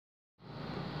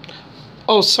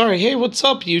Oh, sorry. Hey, what's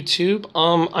up, YouTube?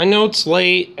 I know it's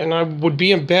late and I would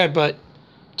be in bed, but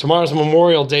tomorrow's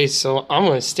Memorial Day, so I'm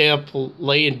gonna stay up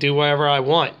late and do whatever I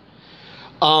want.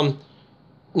 Um,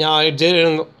 Now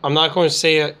I'm not going to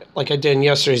say it like I did in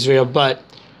yesterday's video, but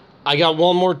I got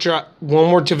one more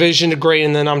division to grade,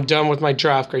 and then I'm done with my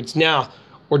draft grades. Now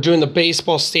we're doing the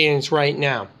baseball standings right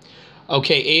now.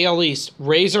 Okay, AL East: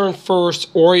 Rays are in first,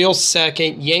 Orioles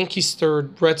second, Yankees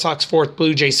third, Red Sox fourth,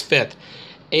 Blue Jays fifth.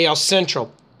 AL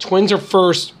Central: Twins are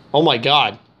first. Oh my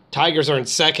God, Tigers are in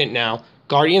second now.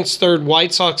 Guardians third,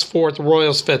 White Sox fourth,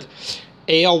 Royals fifth.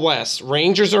 AL West: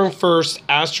 Rangers are in first,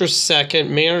 Astros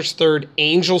second, Mariners third,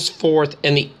 Angels fourth,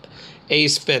 and the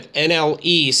A's fifth. NL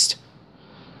East: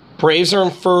 Braves are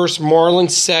in first,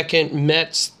 Marlins second,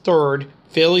 Mets third,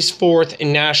 Phillies fourth,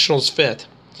 and Nationals fifth.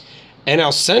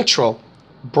 NL Central: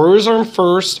 Brewers are in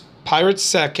first, Pirates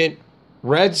second,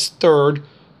 Reds third,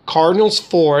 Cardinals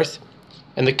fourth,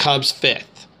 and the Cubs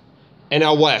fifth.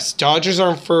 NL West: Dodgers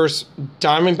are in first,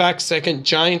 Diamondbacks second,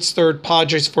 Giants third,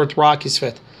 Padres fourth, Rockies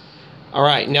fifth. All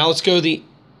right, now let's go to the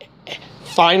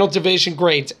final division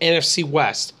grades. NFC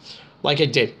West. Like I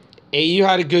did, A, you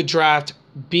had a good draft.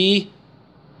 B,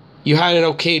 you had an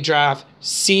okay draft.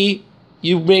 C,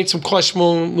 you made some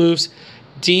questionable moves.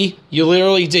 D, you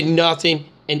literally did nothing.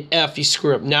 And F, you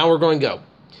screw up. Now we're going to go.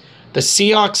 The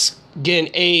Seahawks get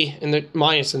an A in the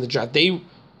minus in the draft. They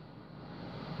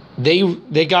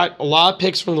got a lot of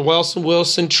picks from the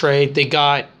Wilson trade. They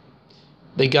got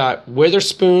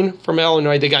Witherspoon from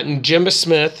Illinois. They got Njimba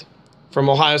Smith from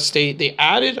Ohio State. They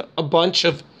added a bunch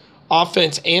of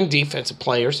offense and defensive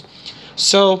players.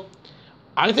 So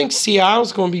I think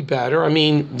Seattle's going to be better. I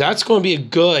mean, that's going to be a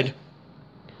good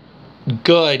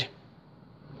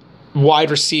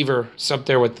wide receiver up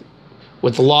there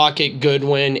with Lockett,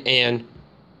 Goodwin, and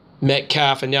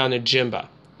Metcalf, and now Njimba.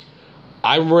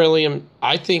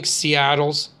 I think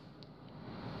Seattle's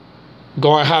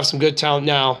going to have some good talent.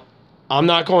 Now, I'm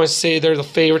not going to say they're the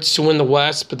favorites to win the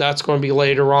West, but that's going to be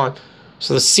later on.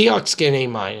 So the Seahawks get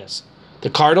an A-. The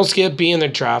Cardinals get a B in their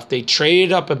draft. They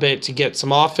traded up a bit to get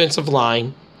some offensive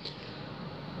line.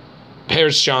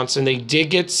 Paris Johnson. They did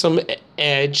get some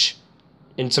edge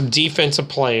and some defensive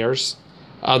players.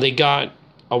 They got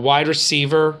a wide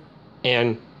receiver,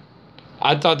 and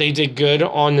I thought they did good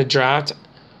on the draft.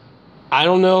 I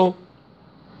don't know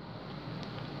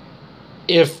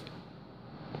if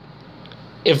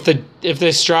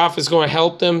this draft is going to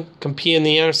help them compete in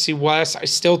the NFC West. I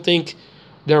still think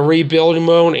they're rebuilding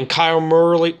mode, and Kyle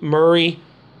Murray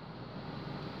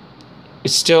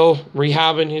is still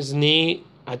rehabbing his knee.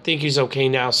 I think he's okay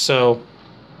now, so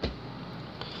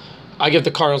I give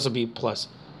the Cardinals a B+.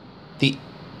 The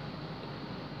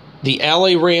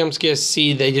LA Rams get a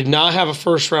C. They did not have a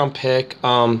first-round pick.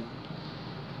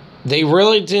 They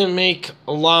really didn't make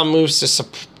a lot of moves to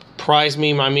surprise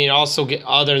me. I mean, also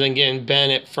other than getting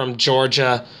Bennett from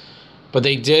Georgia, but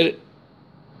they did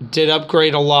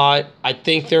upgrade a lot. I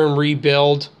think they're in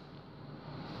rebuild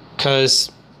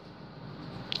because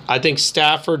I think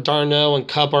Stafford, Darnold, and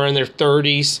Kupp are in their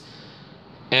 30s,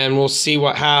 and we'll see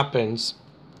what happens.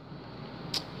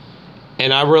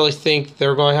 And I really think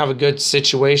they're going to have a good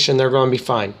situation. They're going to be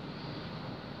fine.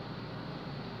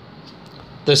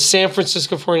 The San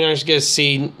Francisco 49ers get a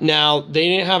C. Now, they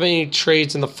didn't have any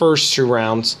trades in the first two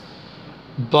rounds,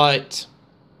 but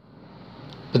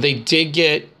they did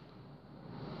get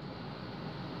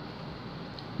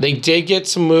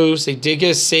some moves. They did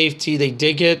get a safety. They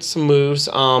did get some moves.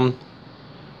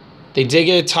 They did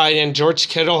get a tight end. George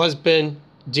Kittle has been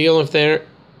dealing with their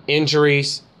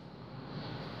injuries.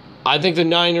 I think the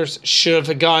Niners should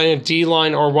have gotten a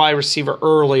D-line or wide receiver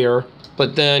earlier,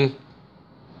 but then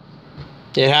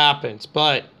it happens.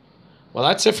 But, well,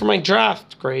 that's it for my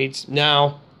draft grades.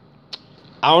 Now,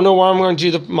 I don't know where I'm going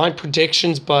to do my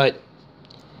predictions, but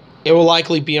it will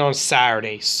likely be on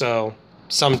Saturday, so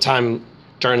sometime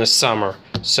during the summer.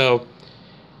 So,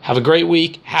 have a great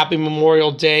week. Happy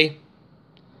Memorial Day.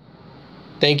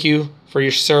 Thank you for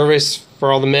your service,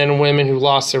 for all the men and women who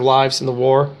lost their lives in the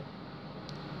war.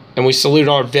 And we salute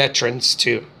our veterans,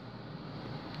 too.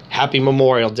 Happy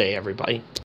Memorial Day, everybody.